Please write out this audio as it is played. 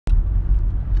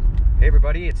Hey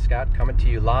everybody, it's Scott coming to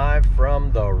you live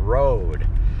from the road.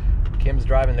 Kim's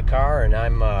driving the car and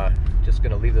I'm just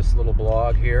going to leave this little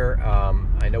blog here.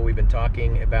 I know we've been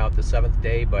talking about the seventh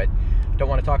day, but I don't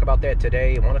want to talk about that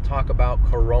today. I want to talk about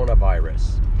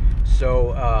coronavirus.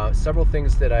 So several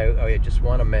things that I just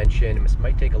want to mention. This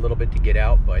might take a little bit to get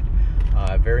out, but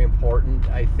very important,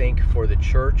 I think, for the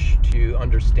church to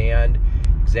understand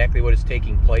exactly what is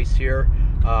taking place here.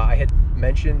 I had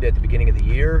mentioned at the beginning of the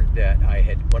year that I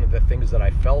had one of the things that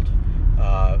I felt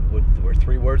were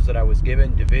three words that I was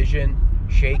given: division,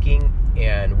 shaking,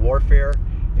 and warfare.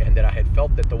 And that I had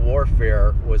felt that the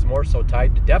warfare was more so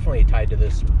definitely tied to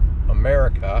this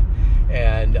America,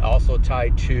 and also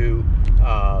tied to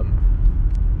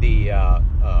the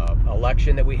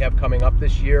election that we have coming up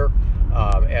this year.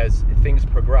 As things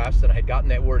progressed, and I had gotten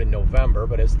that word in November,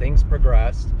 but as things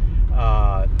progressed,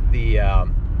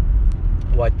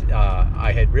 what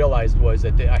I had realized was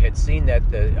that I had seen that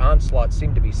the onslaught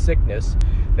seemed to be sickness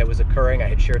that was occurring. I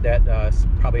had shared that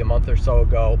probably a month or so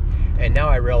ago, and now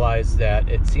I realize that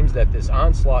it seems that this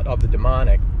onslaught of the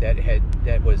demonic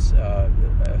that was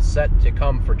set to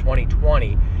come for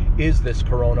 2020 is this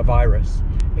coronavirus.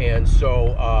 And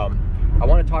so I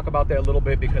want to talk about that a little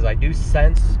bit, because I do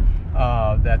sense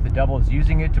that the devil is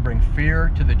using it to bring fear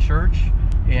to the church.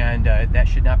 And that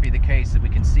should not be the case. That we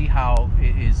can see how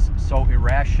it is so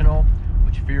irrational,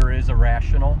 which fear is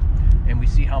irrational, and we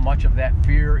see how much of that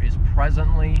fear is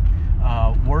presently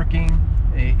working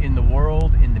in the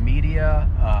world, in the media,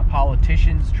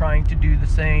 politicians trying to do the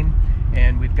same.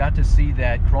 And we've got to see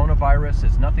that coronavirus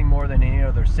is nothing more than any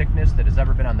other sickness that has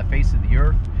ever been on the face of the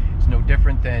earth. It's no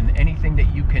different than anything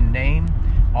that you can name.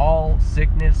 All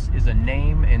sickness is a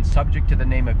name and subject to the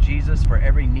name of Jesus, for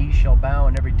every knee shall bow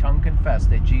and every tongue confess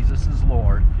that Jesus is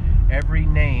Lord. Every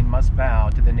name must bow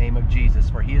to the name of Jesus,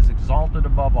 for he is exalted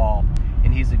above all,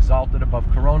 and he's exalted above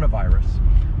coronavirus.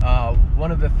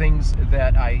 One of the things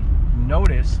that I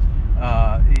noticed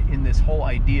in this whole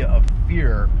idea of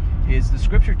fear is the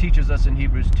scripture teaches us in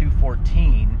Hebrews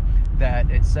 2:14 that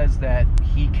it says that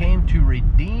he came to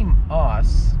redeem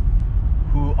us,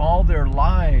 who all their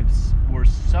lives were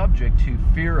subject to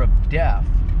fear of death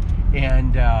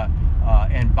and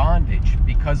bondage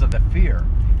because of the fear.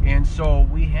 And so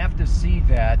we have to see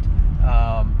that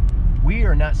we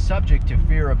are not subject to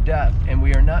fear of death, and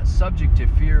we are not subject to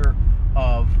fear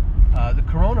of the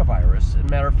coronavirus. As a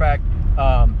matter of fact,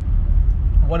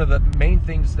 one of the main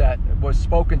things that was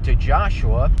spoken to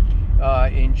Joshua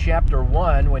in chapter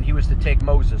 1, when he was to take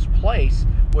Moses' place,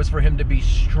 was for him to be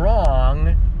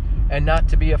strong and not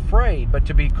to be afraid, but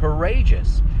to be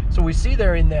courageous. So we see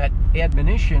there in that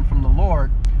admonition from the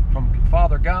Lord, from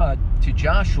Father God to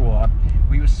Joshua,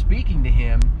 we was speaking to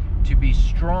him to be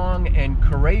strong and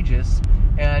courageous.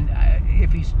 And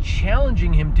if he's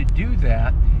challenging him to do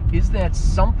that, is that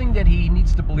something that he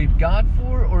needs to believe God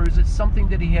for, or is it something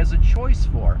that he has a choice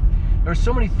for? There are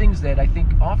so many things that I think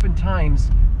oftentimes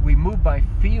we move by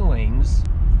feelings,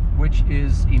 which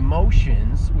is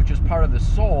emotions, which is part of the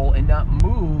soul, and not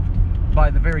moved by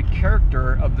the very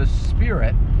character of the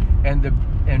Spirit.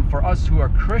 And for us who are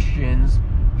Christians,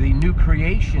 the new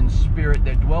creation spirit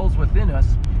that dwells within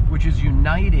us, which is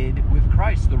united with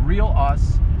Christ, the real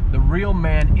us, the real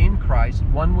man in Christ,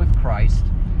 one with Christ,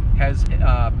 has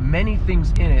many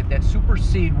things in it that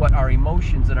supersede what our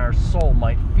emotions and our soul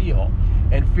might feel.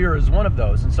 And fear is one of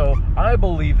those. And so I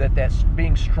believe that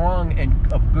being strong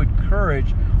and of good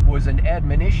courage was an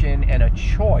admonition and a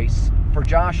choice for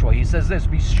Joshua. He says this: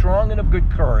 be strong and of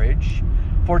good courage,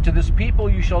 for to this people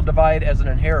you shall divide as an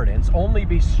inheritance. Only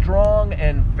be strong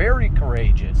and very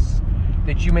courageous,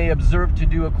 that you may observe to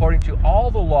do according to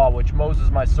all the law which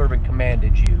Moses my servant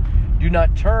commanded you. Do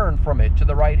not turn from it to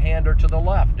the right hand or to the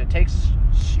left. It takes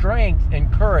strength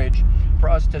and courage for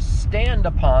us to stand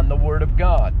upon the word of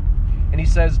God. And he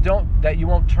says, that you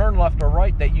won't turn left or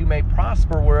right, that you may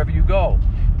prosper wherever you go.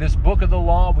 This book of the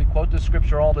law, we quote the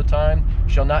scripture all the time,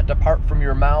 shall not depart from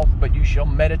your mouth, but you shall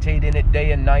meditate in it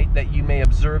day and night, that you may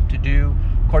observe to do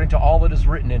according to all that is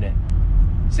written in it.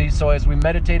 See, so as we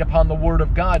meditate upon the word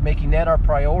of God, making that our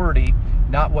priority,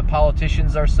 not what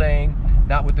politicians are saying,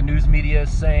 not what the news media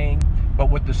is saying, but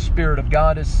what the Spirit of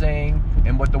God is saying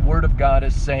and what the Word of God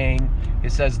is saying.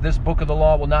 It says, this book of the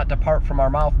law will not depart from our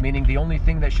mouth, meaning the only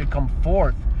thing that should come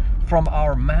forth from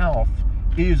our mouth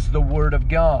is the Word of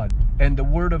God. And the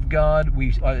Word of God,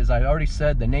 as I already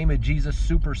said, the name of Jesus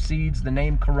supersedes the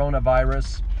name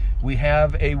coronavirus. We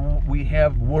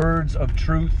have words of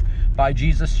truth. By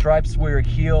Jesus' stripes we are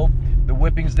healed. The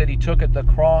whippings that he took at the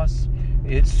cross,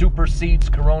 it supersedes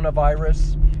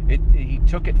coronavirus. He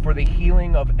took it for the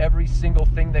healing of every single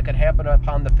thing that could happen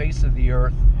upon the face of the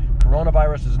earth.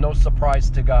 Coronavirus is no surprise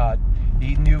to God.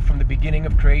 He knew from the beginning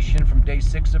of creation, from day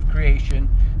 6 of creation,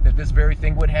 that this very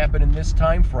thing would happen in this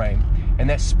time frame. And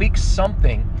that speaks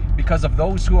something because of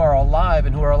those who are alive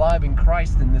and who are alive in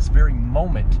Christ in this very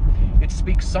moment. It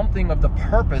speaks something of the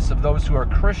purpose of those who are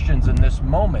Christians in this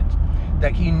moment.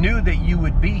 That He knew that you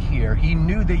would be here. He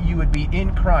knew that you would be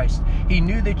in Christ. He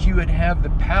knew that you would have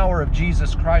the power of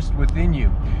Jesus Christ within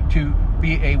you to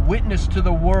be a witness to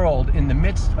the world in the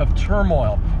midst of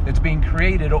turmoil that's being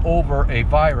created over a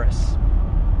virus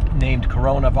named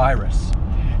coronavirus.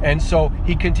 And so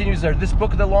He continues there, this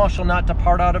book of the law shall not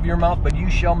depart out of your mouth, but you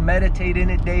shall meditate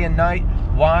in it day and night.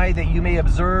 Why? That you may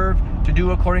observe to do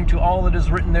according to all that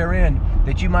is written therein,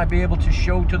 that you might be able to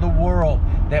show to the world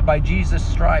that by Jesus'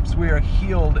 stripes we are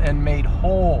healed and made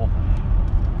whole.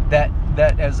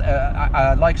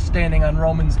 I like standing on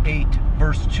Romans 8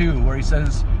 verse 2, where he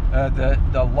says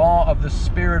the law of the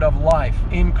Spirit of life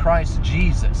in Christ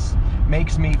Jesus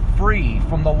makes me free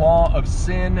from the law of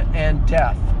sin and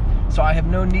death. So I have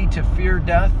no need to fear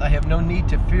death. I have no need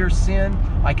to fear sin.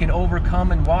 I can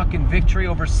overcome and walk in victory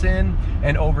over sin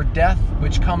and over death,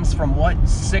 which comes from what?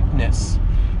 Sickness.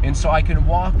 And so I can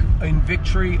walk in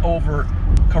victory over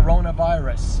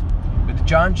coronavirus. But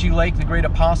John G. Lake, the great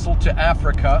apostle to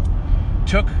Africa,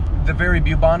 took the very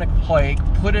bubonic plague,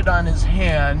 put it on his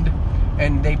hand,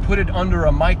 and they put it under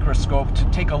a microscope to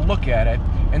take a look at it,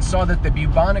 and saw that the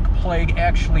bubonic plague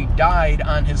actually died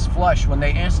on his flesh. When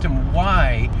they asked him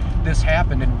why this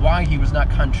happened and why he was not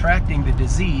contracting the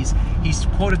disease, he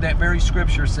quoted that very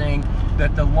scripture saying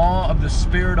that the law of the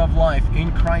Spirit of life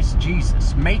in Christ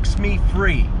Jesus makes me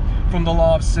free from the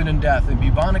law of sin and death. And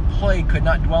bubonic plague could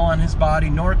not dwell on his body,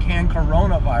 nor can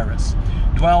coronavirus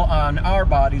dwell on our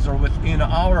bodies or within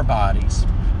our bodies.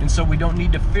 And so we don't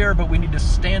need to fear, but we need to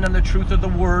stand on the truth of the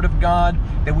Word of God,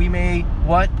 that we may,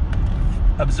 what?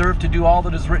 Observe to do all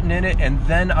that is written in it, and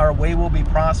then our way will be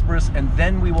prosperous, and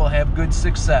then we will have good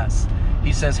success.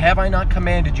 He says, have I not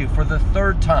commanded you for the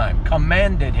 3rd time?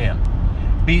 Commanded him.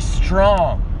 Be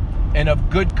strong and of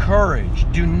good courage.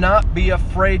 Do not be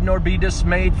afraid nor be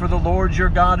dismayed, for the Lord your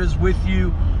God is with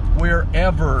you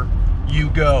wherever you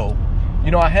go. You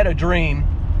know, I had a dream,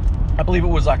 I believe it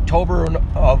was October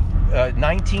of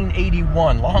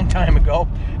 1981, long time ago,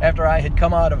 after I had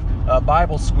come out of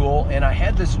Bible school, and I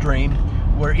had this dream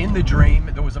where in the dream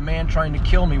there was a man trying to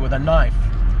kill me with a knife.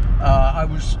 I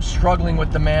was struggling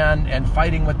with the man and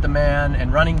fighting with the man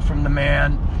and running from the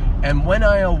man. And when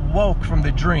I awoke from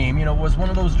the dream, you know, it was one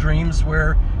of those dreams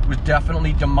where it was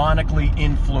definitely demonically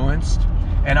influenced,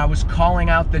 and I was calling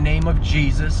out the name of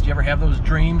Jesus. Do you ever have those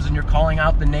dreams and you're calling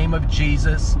out the name of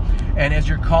Jesus? And as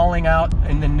you're calling out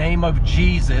in the name of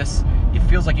Jesus, it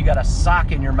feels like you got a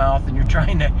sock in your mouth and you're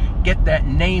trying to get that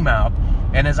name out.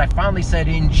 And as I finally said,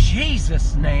 in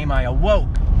Jesus' name, I awoke.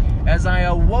 As I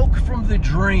awoke from the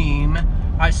dream,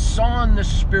 I saw in the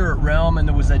spirit realm, and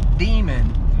there was a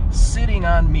demon sitting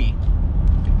on me.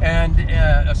 And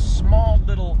a small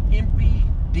little impy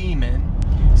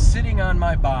demon sitting on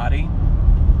my body.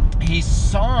 He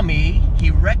saw me,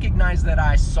 he recognized that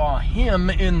I saw him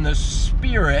in the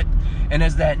spirit, and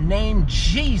as that name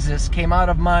Jesus came out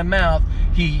of my mouth,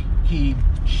 he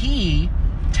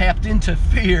tapped into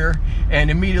fear and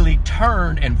immediately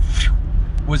turned and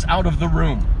was out of the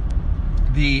room.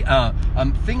 The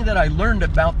thing that I learned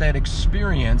about that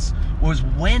experience was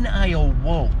when I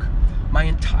awoke, my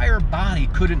entire body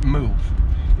couldn't move.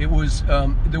 It was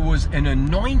there was an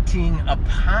anointing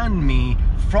upon me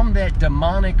from that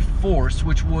demonic force,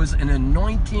 which was an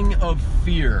anointing of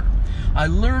fear. I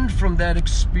learned from that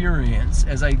experience,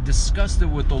 as I discussed it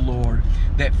with the Lord,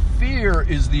 that fear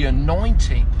is the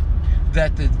anointing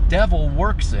that the devil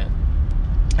works in,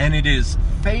 and it is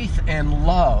faith and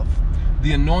love,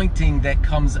 the anointing that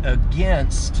comes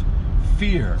against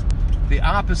fear. The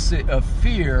opposite of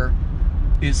fear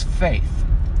is faith.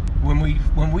 When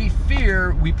we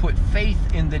fear, we put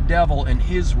faith in the devil and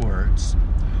his words.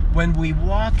 When we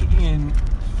walk in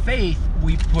faith,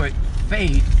 we put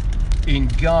faith in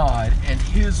God and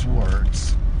his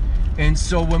words. And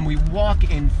so when we walk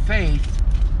in faith,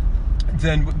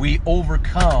 then we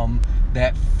overcome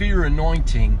that fear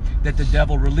anointing that the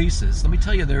devil releases. Let me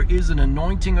tell you, there is an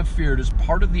anointing of fear. It is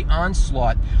part of the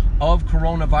onslaught of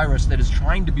coronavirus that is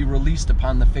trying to be released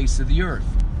upon the face of the earth.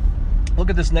 Look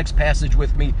at this next passage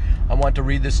with me. I want to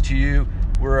read this to you.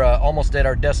 We're almost at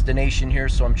our destination here,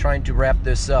 so I'm trying to wrap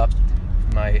this up.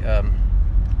 My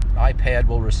iPad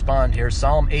will respond here.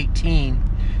 Psalm 18,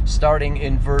 starting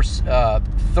in verse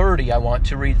 30. I want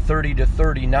to read 30 to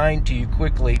 39 to you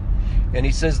quickly. And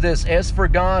he says this, as for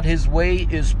God, his way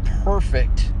is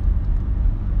perfect.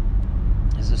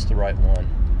 Is this the right one?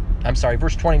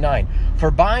 verse 29.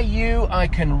 For by you I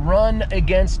can run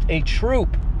against a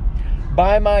troop.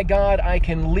 By my God I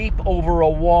can leap over a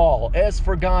wall. As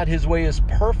for God, his way is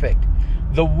perfect.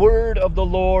 The word of the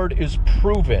Lord is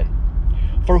proven.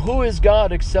 For who is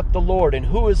God except the Lord, and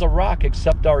who is a rock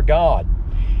except our God?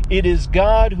 It is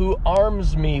God who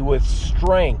arms me with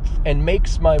strength and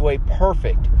makes my way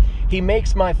perfect. He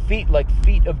makes my feet like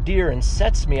feet of deer and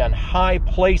sets me on high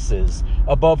places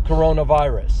above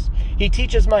coronavirus. He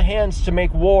teaches my hands to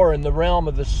make war in the realm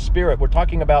of the Spirit. We're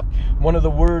talking about one of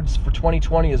the words for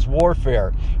 2020 is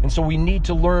warfare. And so we need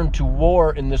to learn to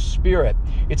war in the Spirit.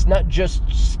 It's not just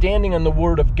standing on the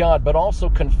Word of God, but also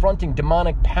confronting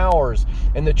demonic powers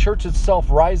and the church itself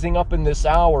rising up in this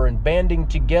hour and banding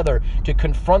together to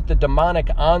confront the demonic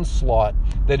onslaught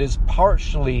that is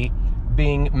partially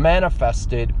being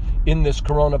manifested in this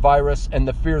coronavirus and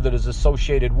the fear that is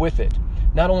associated with it.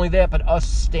 Not only that, but us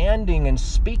standing and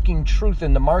speaking truth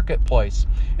in the marketplace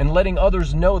and letting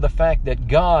others know the fact that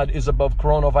God is above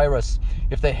coronavirus.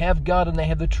 If they have God and they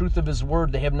have the truth of his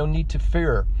word, they have no need to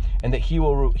fear, and that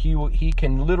he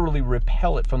can literally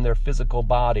repel it from their physical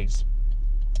bodies.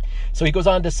 So he goes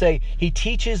on to say, he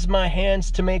teaches my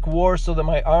hands to make war so that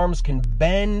my arms can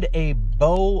bend a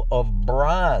bow of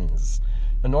bronze.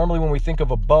 And normally when we think of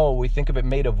a bow, we think of it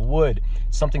made of wood,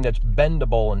 something that's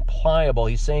bendable and pliable.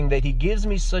 He's saying that he gives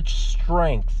me such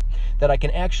strength that I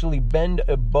can actually bend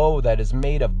a bow that is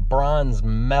made of bronze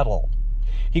metal.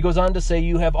 He goes on to say,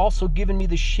 you have also given me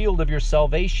the shield of your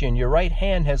salvation. Your right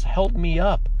hand has held me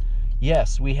up.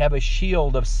 Yes, we have a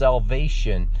shield of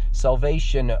salvation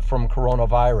from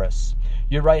coronavirus.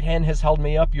 Your right hand has held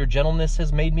me up. Your gentleness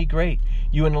has made me great.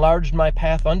 You enlarged my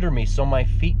path under me, so my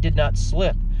feet did not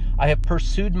slip. I have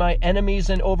pursued my enemies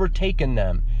and overtaken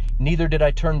them. Neither did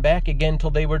I turn back again till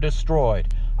they were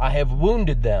destroyed. I have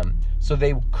wounded them, so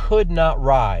they could not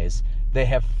rise. They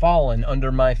have fallen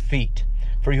under my feet.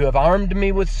 For you have armed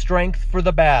me with strength for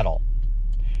the battle.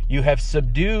 You have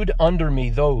subdued under me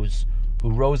those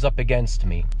who rose up against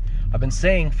me. I've been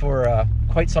saying for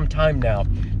quite some time now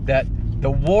that the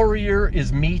warrior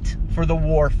is meat for the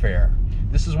warfare.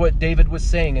 This is what David was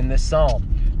saying in this psalm.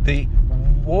 The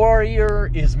warrior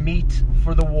is meat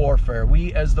for the warfare.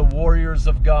 We, as the warriors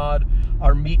of God,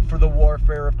 are meat for the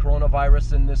warfare of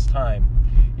coronavirus in this time.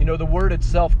 You know, the word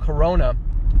itself, corona,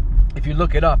 if you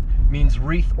look it up, means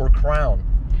wreath or crown.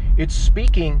 It's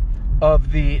speaking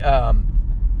of the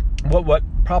what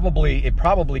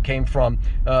probably came from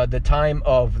the time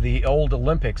of the old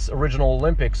Olympics, original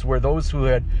Olympics, where those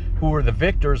who were the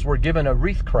victors were given a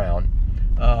wreath crown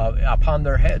upon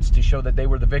their heads to show that they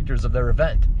were the victors of their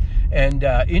event. And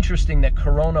interesting that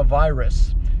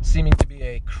coronavirus, seeming to be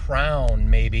a crown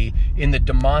maybe in the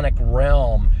demonic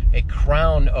realm, a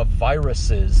crown of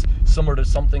viruses, similar to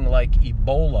something like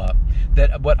Ebola,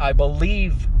 that what I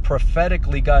believe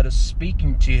prophetically God is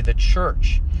speaking to the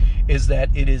church is that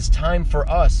it is time for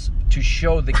us to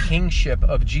show the kingship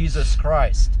of Jesus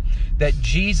Christ, that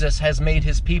Jesus has made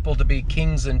his people to be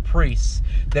kings and priests,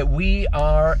 that we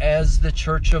are, as the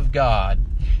church of God,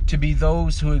 to be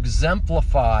those who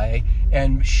exemplify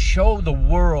and show the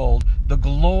world the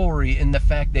glory in the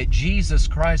fact that Jesus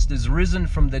Christ is risen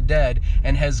from the dead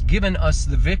and has given us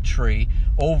the victory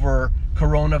over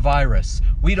coronavirus.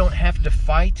 We don't have to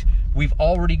fight. We've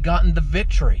already gotten the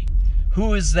victory.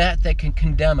 Who is that can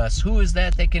condemn us? Who is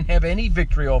that can have any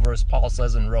victory over us, Paul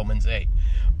says in Romans 8.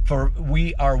 For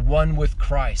we are one with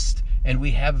Christ, and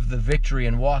we have the victory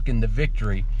and walk in the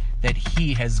victory that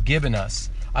he has given us.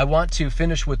 I want to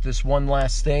finish with this one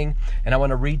last thing, and I want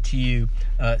to read to you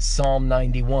Psalm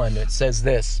 91. It says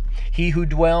this: he who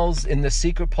dwells in the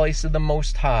secret place of the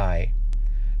Most High,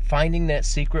 finding that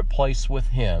secret place with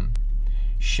him,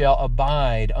 shall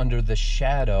abide under the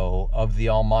shadow of the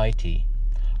Almighty.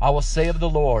 I will say of the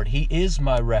Lord, he is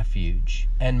my refuge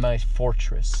and my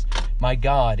fortress. My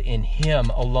God, in him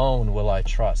alone will I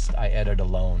trust. I added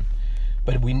alone.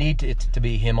 But we need it to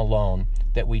be him alone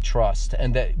that we trust,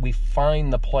 and that we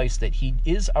find the place that he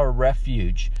is our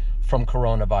refuge from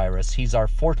coronavirus. He's our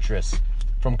fortress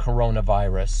from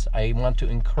coronavirus. I want to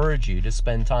encourage you to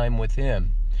spend time with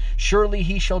him. Surely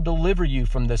he shall deliver you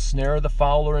from the snare of the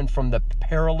fowler and from the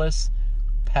perilous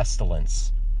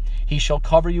pestilence. He shall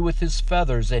cover you with his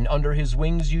feathers, and under his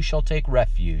wings you shall take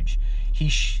refuge.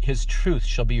 His truth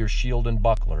shall be your shield and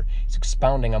buckler. He's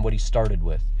expounding on what he started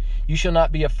with. You shall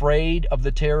not be afraid of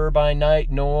the terror by night,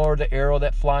 nor the arrow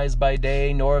that flies by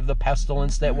day, nor of the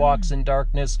pestilence that walks in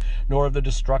darkness, nor of the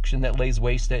destruction that lays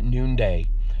waste at noonday.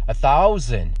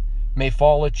 1,000 may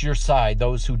fall at your side,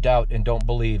 those who doubt and don't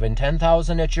believe, and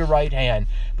 10,000 at your right hand,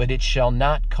 but it shall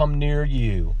not come near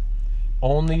you.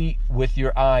 Only with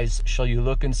your eyes shall you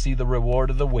look and see the reward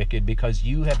of the wicked, because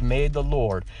you have made the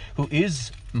Lord, who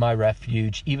is my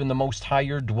refuge, even the Most High,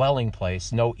 your dwelling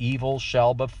place. No evil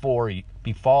shall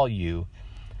befall you,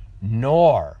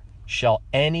 nor shall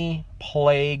any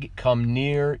plague come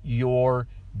near your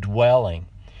dwelling.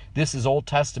 This is Old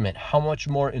Testament. How much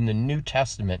more in the New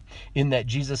Testament, in that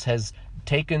Jesus has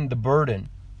taken the burden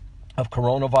of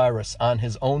coronavirus on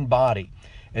his own body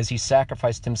as he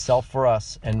sacrificed himself for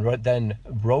us and then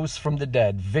rose from the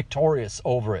dead, victorious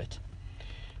over it.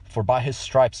 For by his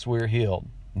stripes we are healed.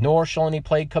 Nor shall any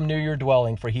plague come near your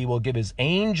dwelling, for he will give his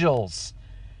angels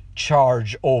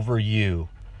charge over you.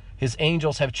 His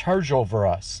angels have charge over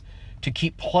us to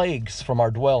keep plagues from our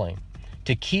dwelling,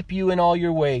 to keep you in all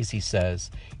your ways, he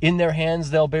says. In their hands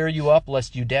they'll bear you up,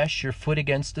 lest you dash your foot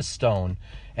against a stone,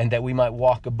 and that we might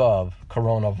walk above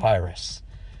coronavirus.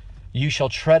 You shall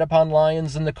tread upon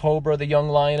lions and the cobra, the young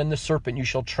lion and the serpent you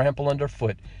shall trample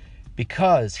underfoot,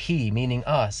 because he, meaning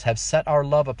us, have set our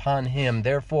love upon him.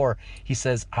 Therefore, he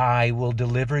says, I will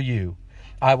deliver you.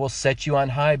 I will set you on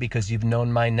high because you've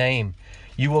known my name.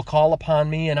 You will call upon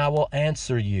me and I will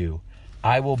answer you.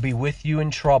 I will be with you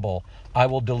in trouble. I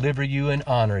will deliver you and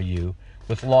honor you.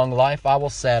 With long life I will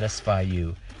satisfy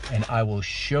you, and I will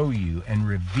show you and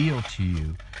reveal to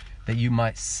you that you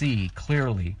might see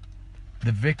clearly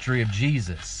the victory of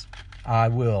Jesus. I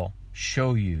will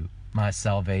show you my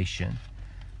salvation.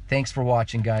 Thanks for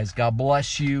watching, guys. God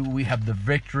bless you. We have the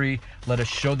victory. Let us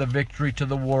show the victory to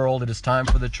the world. It is time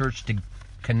for the church to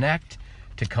connect,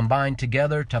 to combine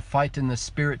together, to fight in the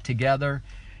Spirit together,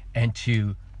 and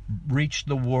to reach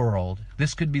the world.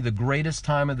 This could be the greatest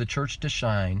time of the church to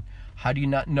shine. How do you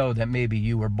not know that maybe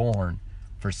you were born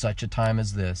for such a time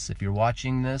as this? If you're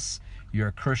watching this, you're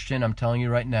a Christian, I'm telling you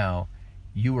right now,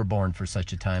 you were born for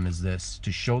such a time as this,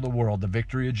 to show the world the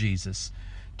victory of Jesus,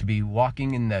 to be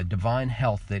walking in the divine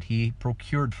health that he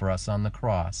procured for us on the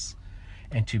cross,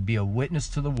 and to be a witness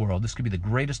to the world. This could be the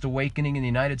greatest awakening in the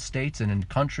United States and in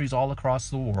countries all across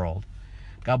the world.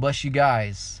 God bless you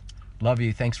guys. Love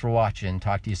you. Thanks for watching.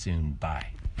 Talk to you soon.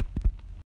 Bye.